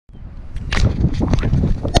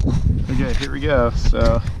good, here we go.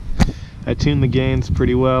 So I tuned the gains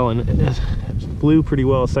pretty well, and it flew pretty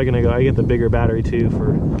well a second ago. I get the bigger battery too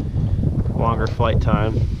for longer flight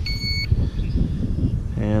time.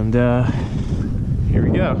 And here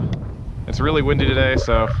we go. It's really windy today,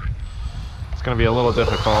 so it's gonna be a little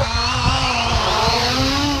difficult.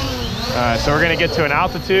 Alright, so we're gonna get to an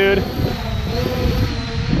altitude.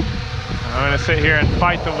 I'm gonna sit here and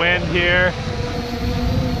fight the wind here.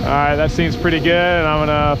 Alright, that seems pretty good, and I'm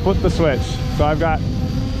gonna flip the switch. So I've got,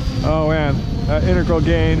 oh man, that integral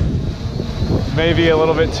gain may be a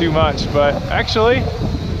little bit too much, but actually,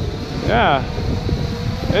 yeah,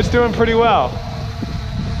 it's doing pretty well.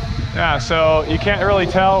 Yeah, so you can't really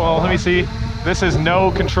tell. Well, let me see. This is no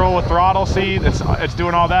control with throttle. See, it's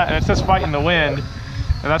doing all that, and it's just fighting the wind,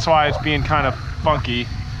 and that's why it's being kind of funky.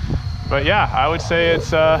 But yeah, I would say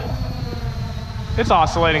it's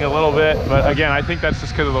oscillating a little bit, but again, I think that's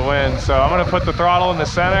just because of the wind. So I'm gonna put the throttle in the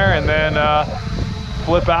center and then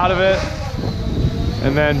flip out of it,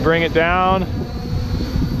 and then bring it down,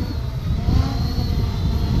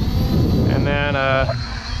 and then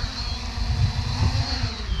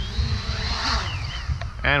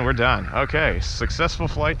and we're done. Okay, successful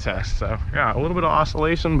flight test. So yeah, a little bit of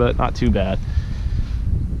oscillation, but not too bad.